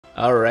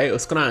Alright,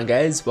 what's going on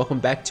guys? Welcome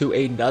back to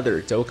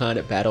another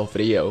Dokkan battle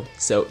video.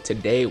 So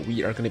today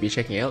we are going to be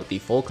checking out the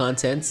full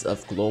contents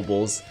of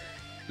Global's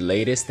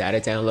latest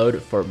data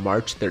download for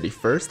March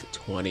 31st,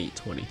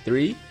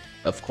 2023.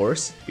 Of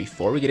course,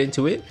 before we get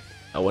into it,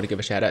 I want to give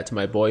a shout out to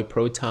my boy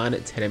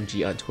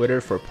Proton10mg on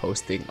Twitter for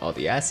posting all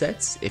the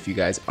assets. If you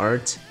guys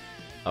aren't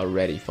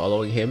already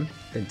following him,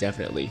 then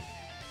definitely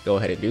go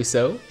ahead and do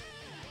so.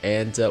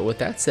 And with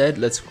that said,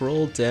 let's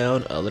scroll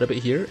down a little bit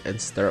here and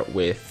start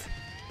with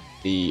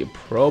the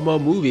promo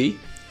movie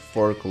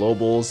for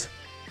Global's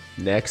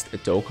next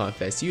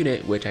Dokkanfest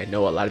unit, which I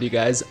know a lot of you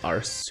guys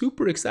are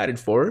super excited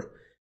for,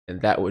 and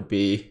that would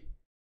be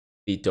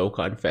the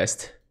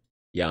Dokkanfest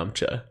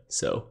Yamcha.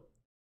 So,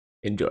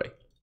 enjoy.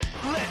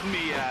 Let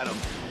me at him.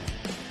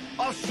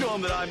 I'll show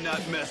him that I'm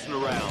not messing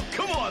around.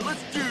 Come on,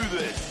 let's do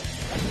this.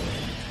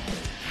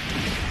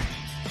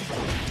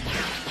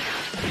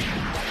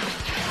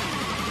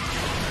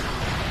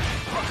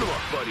 Buckle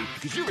up, buddy,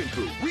 because you're in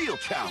for a real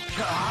challenge.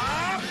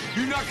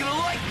 You're not gonna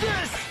like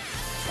this!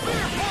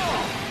 Spear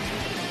ball!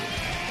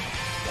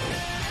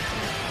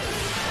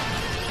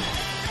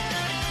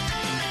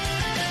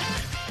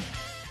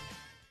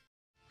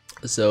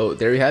 So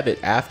there you have it.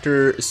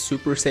 After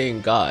Super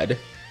Saiyan God,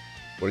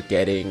 we're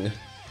getting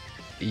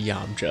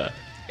Yamcha.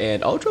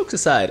 And all jokes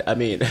aside, I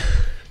mean,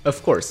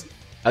 of course,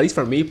 at least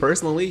for me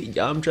personally,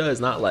 Yamcha is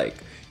not like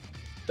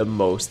the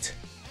most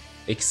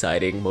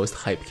exciting, most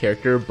hype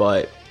character,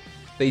 but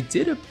they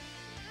did a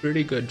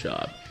pretty good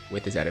job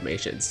with his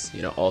animations,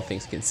 you know, all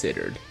things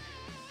considered.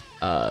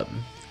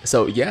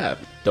 So yeah,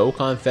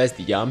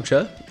 Dokkanfest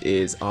Yamcha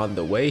is on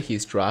the way.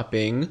 He's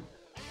dropping,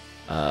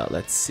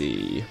 let's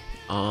see,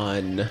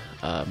 on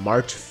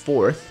March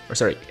 4th, or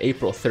sorry,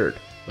 April 3rd,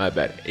 my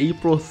bad,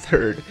 April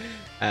 3rd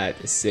at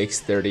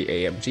 6:30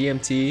 a.m.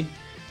 GMT,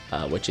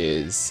 which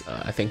is,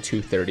 I think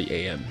 2:30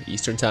 a.m.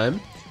 Eastern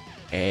Time.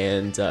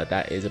 And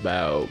that is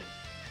about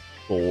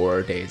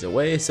 4 days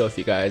away. So if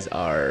you guys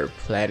are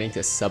planning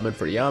to summon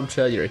for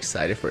Yamcha, you're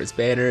excited for his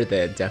banner,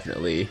 then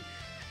definitely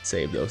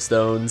save those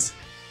stones.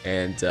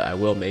 And I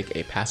will make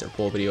a pass or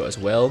pull video as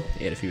well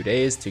in a few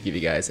days to give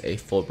you guys a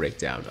full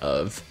breakdown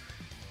of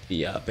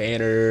the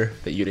banner,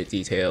 the unit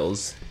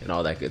details, and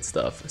all that good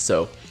stuff.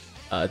 So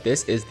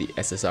this is the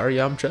SSR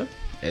Yamcha,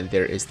 and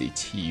there is the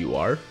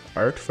TUR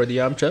art for the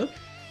Yamcha.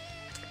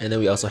 And then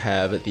we also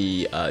have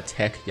the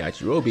Tech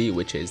Yajirobe,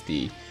 which is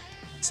the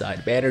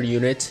side banner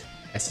unit,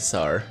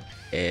 SSR,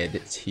 and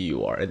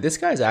TUR. And this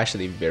guy is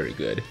actually very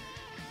good,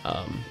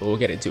 but we'll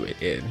get into it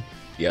in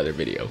the other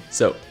video.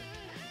 So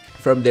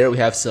from there we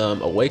have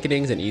some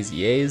awakenings and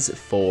EZAs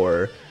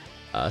for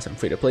some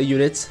free-to-play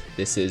units.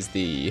 This is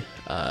the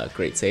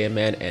Great Saiyan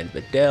Man and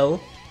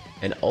Videl,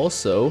 and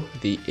also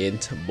the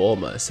Int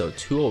Bulma. So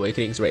 2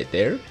 awakenings right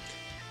there.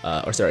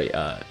 Or sorry,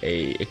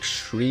 a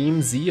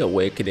Extreme Z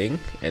awakening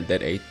and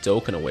then a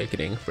Dokkan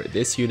awakening for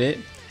this unit.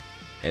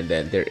 And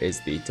then there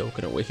is the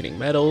Dokkan awakening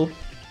medal,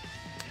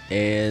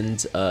 and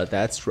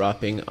that's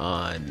dropping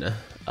on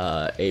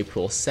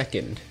April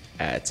 2nd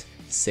at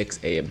 6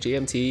 a.m.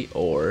 GMT,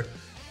 or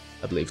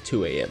I believe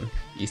 2 a.m.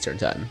 Eastern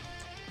Time.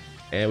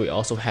 And we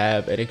also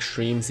have an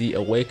Extreme Z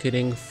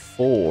awakening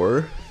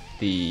for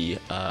the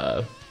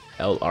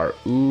LR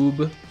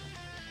Oob.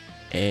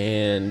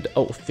 And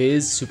oh,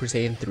 Fizz Super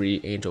Saiyan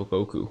 3 Angel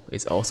Goku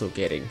is also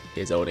getting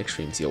his own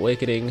Extreme Z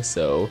awakening.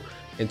 So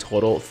in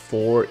total,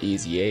 4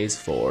 EZAs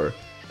for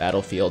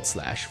Battlefield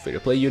 /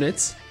 free-to-play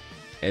units.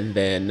 And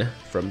then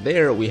from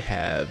there we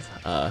have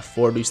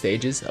 4 new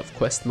stages of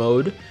Quest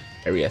Mode,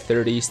 Area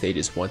 30,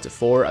 stages 1 to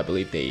 4. I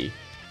believe they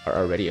are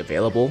already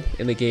available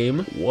in the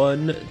game.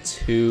 1,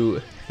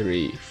 2,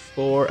 3,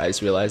 4. I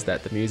just realized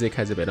that the music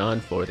hasn't been on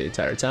for the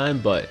entire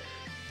time, but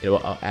you know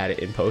what, I'll add it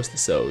in post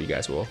so you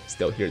guys will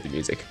still hear the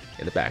music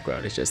in the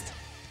background. It's just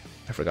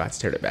I forgot to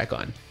turn it back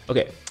on.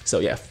 Okay, so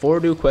yeah, 4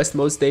 new Quest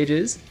Mode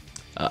stages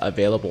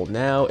available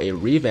now. A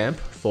revamp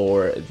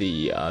for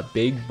the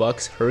Big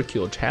Bucks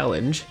Hercule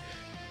Challenge,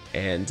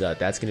 and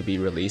that's going to be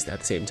released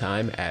at the same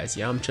time as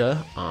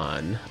Yamcha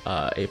on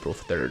April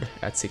 3rd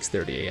at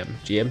 6:30 a.m.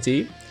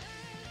 GMT.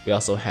 We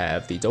also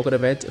have the Dokkan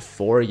event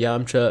for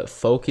Yamcha,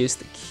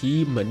 Focused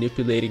Key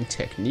Manipulating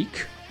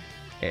Technique.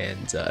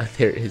 And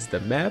there is the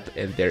map,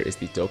 and there is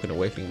the Dokkan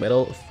Awakening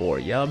Medal for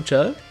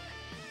Yamcha.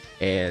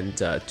 And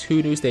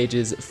 2 new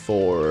stages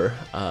for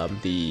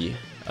the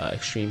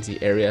Extreme Z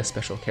Area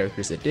Special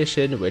Characters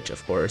Edition, which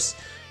of course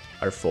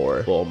are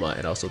for Bulma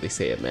and also the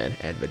Saiyan Man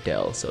and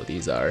Videl. So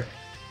these are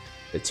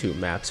the 2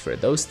 maps for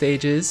those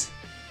stages.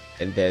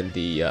 And then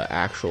the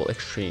actual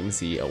Extreme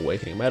Z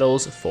Awakening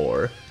medals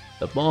for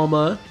the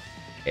Bulma,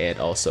 and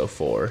also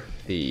for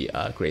the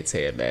Great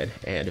Saiyan Man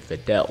and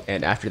Videl.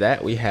 And after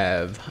that we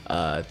have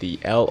the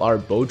LR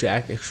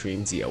Bojack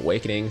Extreme Z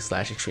Awakening /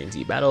 Extreme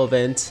Z Battle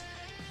event.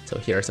 So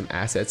here are some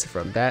assets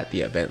from that: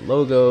 the event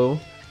logo,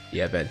 the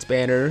event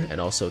banner,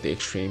 and also the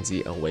Extreme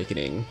Z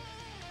Awakening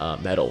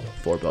medal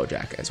for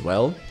Bojack as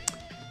well.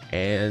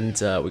 And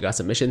we got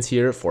some missions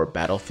here for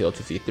Battlefield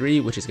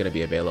 53, which is going to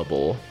be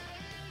available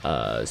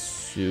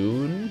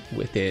soon,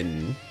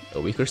 within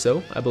a week or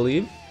so, I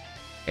believe.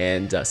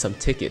 and some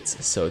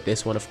tickets. So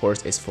this one, of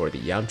course, is for the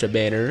Yamcha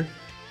banner.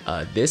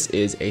 This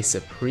is a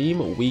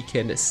Supreme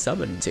Weekend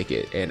Summon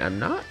ticket, and I'm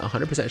not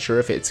 100% sure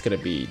if it's going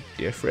to be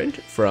different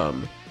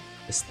from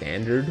the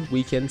standard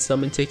Weekend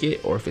Summon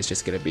ticket, or if it's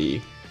just going to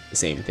be the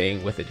same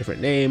thing with a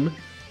different name.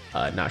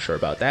 Not sure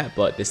about that,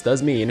 but this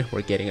does mean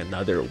we're getting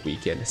another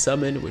Weekend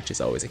Summon, which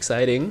is always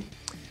exciting.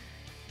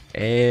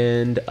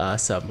 And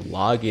some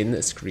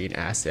login screen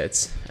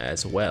assets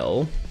as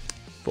well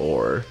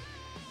for,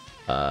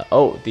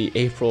 the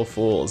April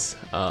Fool's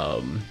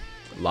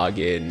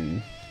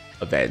login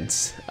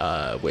events,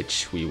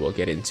 which we will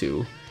get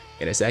into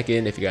in a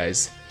second. If you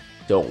guys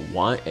don't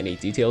want any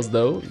details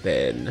though,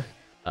 then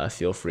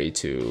feel free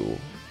to,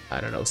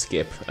 I don't know,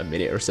 skip a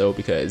minute or so,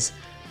 because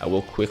I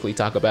will quickly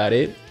talk about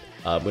it.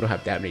 We don't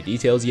have that many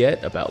details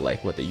yet about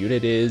like what the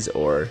unit is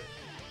or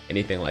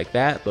anything like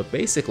that, but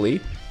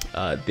basically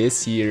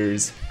this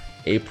year's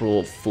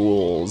April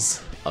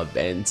Fool's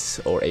event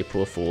or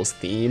April Fool's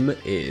theme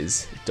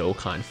is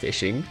Dokkan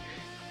fishing.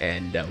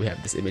 And we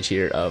have this image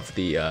here of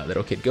the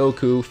little kid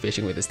Goku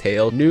fishing with his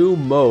tail. New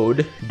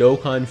mode,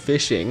 Dokkan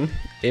Fishing,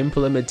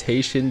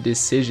 Implementation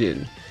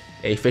Decision.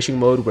 A fishing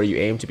mode where you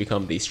aim to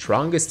become the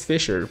strongest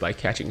fisher by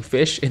catching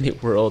fish in the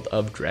world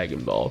of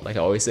Dragon Ball. Like I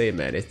always say,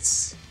 man,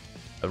 it's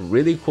a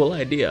really cool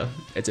idea.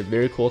 It's a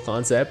very cool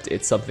concept.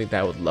 It's something that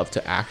I would love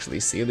to actually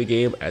see in the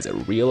game as a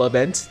real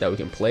event that we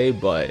can play,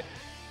 but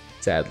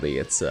sadly,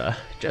 it's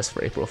just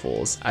for April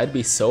Fools. I'd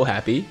be so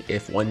happy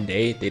if one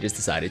day they just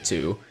decided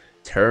to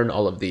turn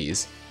all of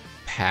these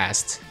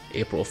past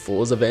April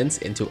Fool's events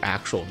into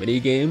actual mini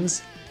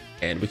games,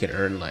 and we can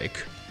earn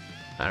like,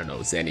 I don't know,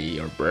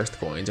 Zenny or Burst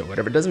coins or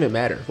whatever. It doesn't even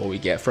matter what we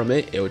get from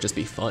it. It would just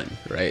be fun,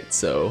 right?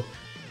 So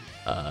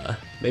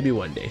maybe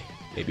one day,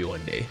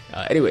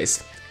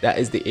 anyways, that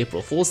is the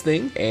April Fool's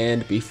thing.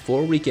 And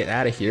before we get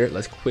out of here,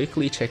 let's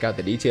quickly check out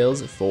the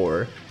details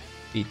for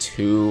the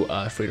two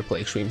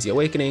free-to-play Extreme Z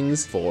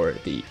Awakenings for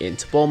the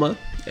Int Bulma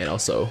and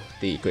also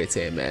the Great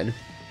Saiyaman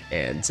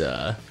and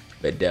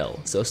Videl.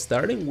 So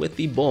starting with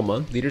the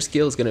Bulma, leader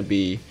skill is going to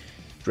be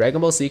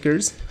Dragon Ball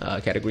Seekers,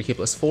 category Ki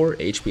 +4,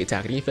 HP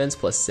attack and defense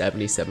plus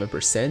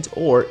 77%,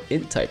 or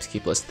Int types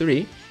Ki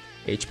 +3,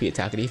 HP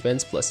attack and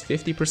defense plus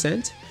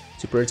 50%,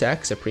 super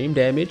attack supreme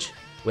damage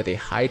with a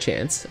high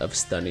chance of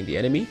stunning the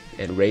enemy,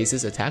 and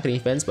raises attack and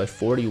defense by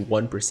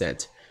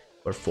 41%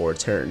 for 4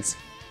 turns.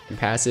 And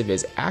passive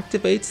is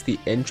activates the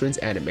entrance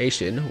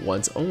animation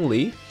once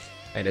only,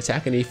 and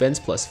attack and defense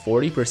plus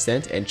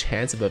 40% and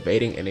chance of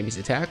evading enemies'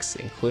 attacks,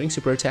 including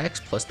super attacks,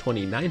 plus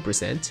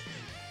 29%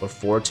 for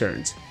 4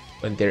 turns,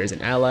 when there is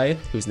an ally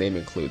whose name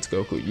includes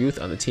Goku Youth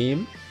on the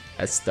team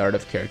at start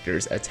of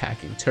character's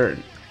attacking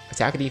turn.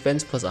 Attack and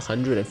defense plus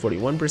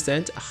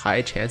 141%, a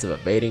high chance of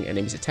evading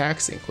enemies'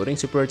 attacks, including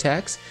super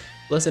attacks,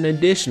 plus an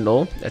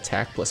additional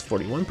attack plus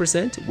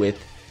 41%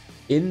 with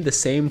in the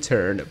same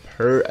turn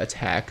per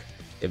attack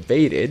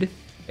evaded,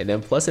 and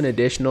then plus an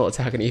additional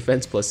attack and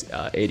defense plus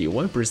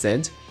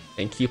 81%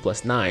 and Ki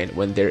 +9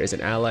 when there is an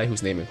ally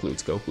whose name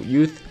includes Goku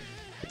Youth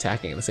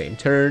attacking in the same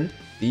turn.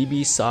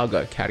 DB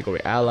Saga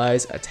category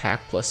allies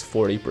attack plus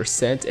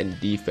 40% and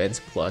defense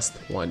plus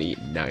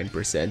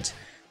 29%,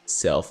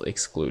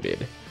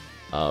 self-excluded.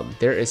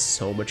 There is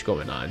so much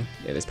going on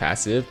in this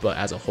passive, but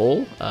as a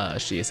whole,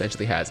 she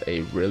essentially has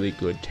a really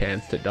good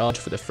chance to dodge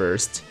for the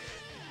first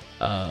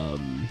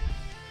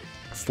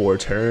 4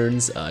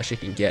 turns. She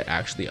can get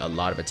actually a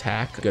lot of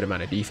attack, a good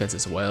amount of defense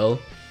as well,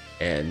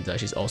 and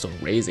she's also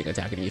raising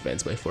attack and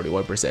defense by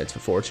 41% for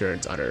 4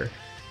 turns on her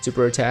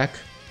super attack.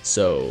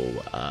 So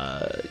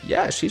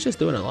yeah, she's just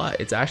doing a lot.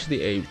 It's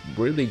actually a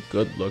really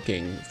good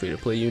looking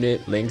free-to-play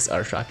unit. Links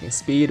are Shocking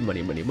Speed,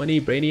 Money Money Money,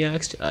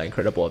 Brainiacs,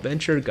 Incredible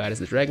Adventure, Guidance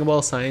to Dragon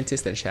Ball,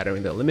 Scientist, and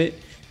Shattering the Limit.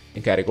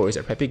 And categories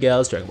are Peppy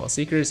Gals, Dragon Ball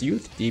Seekers,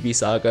 Youth, DB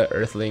Saga,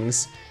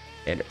 Earthlings,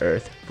 and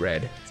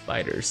Earthbred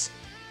Fighters.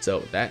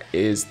 So that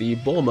is the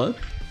Bulma.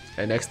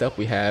 And next up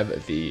we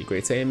have the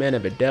Great Saiyaman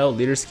and Videl.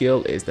 Leader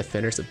skill is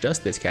Defenders of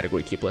Justice,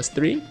 category Ki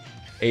 +3,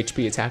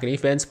 HP attack and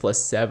defense plus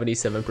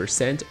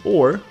 77%,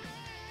 or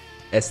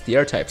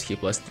SDR types Ki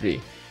 +3,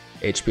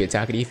 HP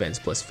attack and defense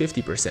plus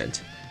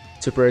 50%.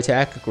 Super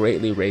attack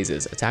greatly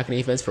raises attack and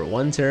defense for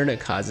 1 turn,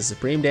 causes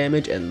supreme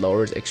damage, and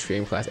lowers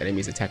extreme class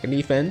enemies' attack and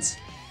defense.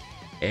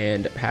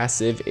 And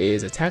passive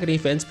is attack and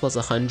defense plus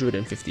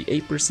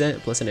 158%,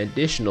 plus an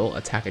additional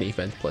attack and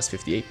defense plus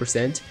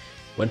 58%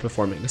 when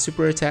performing a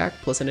super attack,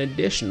 plus an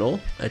additional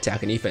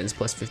attack and defense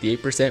plus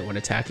 58% when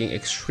attacking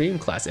extreme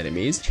class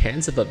enemies,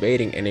 chance of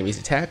evading enemies'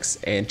 attacks,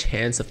 and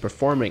chance of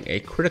performing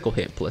a critical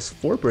hit plus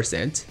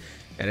 4%,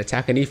 and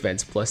attack and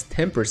defense plus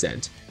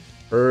 10%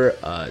 per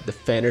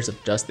Defenders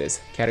of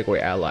Justice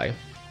category ally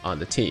on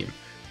the team.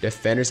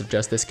 Defenders of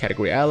Justice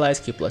category allies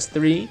Ki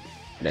 +3,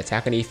 and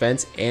attack and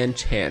defense and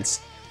chance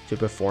to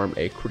perform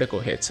a critical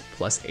hit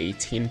plus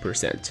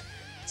 18%.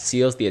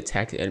 Seals the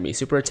attacked enemy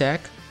super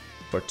attack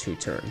for 2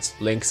 turns.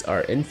 Links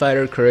are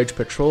Infighter, Courage,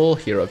 Patrol,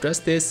 Hero of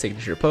Justice,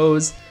 Signature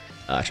Pose,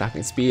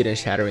 Shocking Speed, and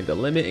Shattering the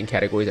Limit. And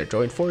categories are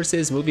Joint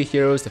Forces, Movie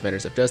Heroes,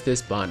 Defenders of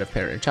Justice, Bond of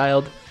Parent and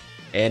Child,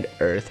 and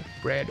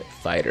Earthbred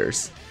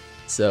Fighters.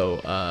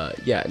 So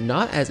yeah,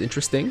 not as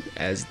interesting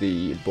as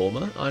the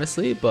Bulma,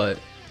 honestly, but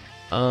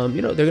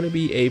you know, they're gonna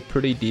be a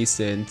pretty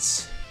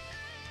decent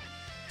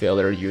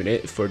filler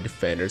unit for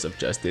Defenders of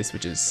Justice,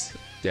 which is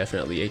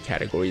definitely a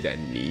category that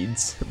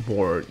needs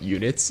more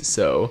units.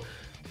 So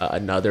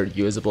another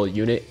usable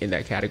unit in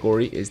that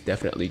category is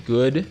definitely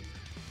good.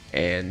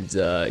 And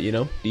you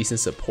know, decent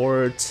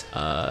support.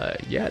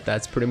 Yeah,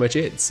 that's pretty much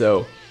it.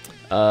 So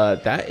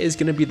that is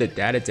gonna be the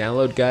data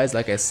download, guys.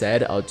 Like I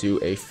said, I'll do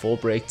a full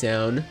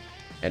breakdown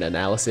and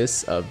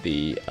analysis of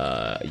the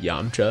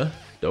Yamcha,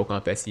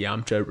 Dokkanfest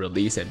Yamcha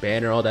release and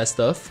banner, all that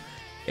stuff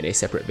in a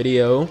separate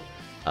video.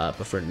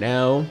 But for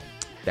now,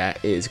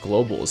 that is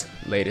Global's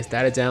latest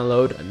data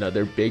download.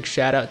 Another big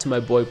shout out to my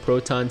boy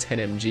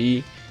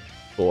Proton10mg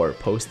for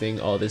posting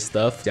all this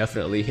stuff.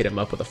 Definitely hit him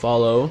up with a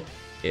follow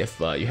if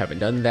you haven't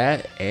done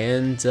that.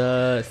 And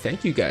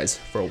thank you guys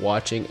for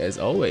watching as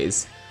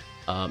always.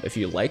 If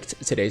you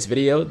liked today's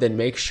video, then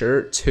make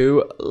sure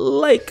to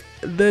like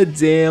the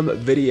damn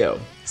video.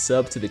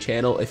 Sub to the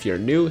channel if you're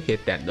new,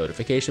 hit that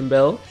notification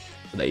bell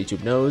so that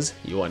YouTube knows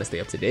you want to stay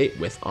up to date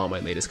with all my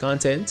latest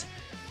content.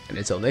 And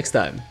until next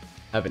time,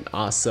 have an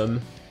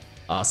awesome,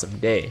 awesome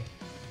day.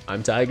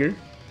 I'm Tiger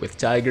with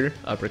Tiger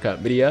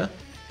Uppercut Media,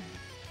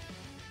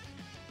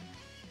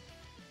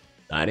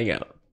 signing out.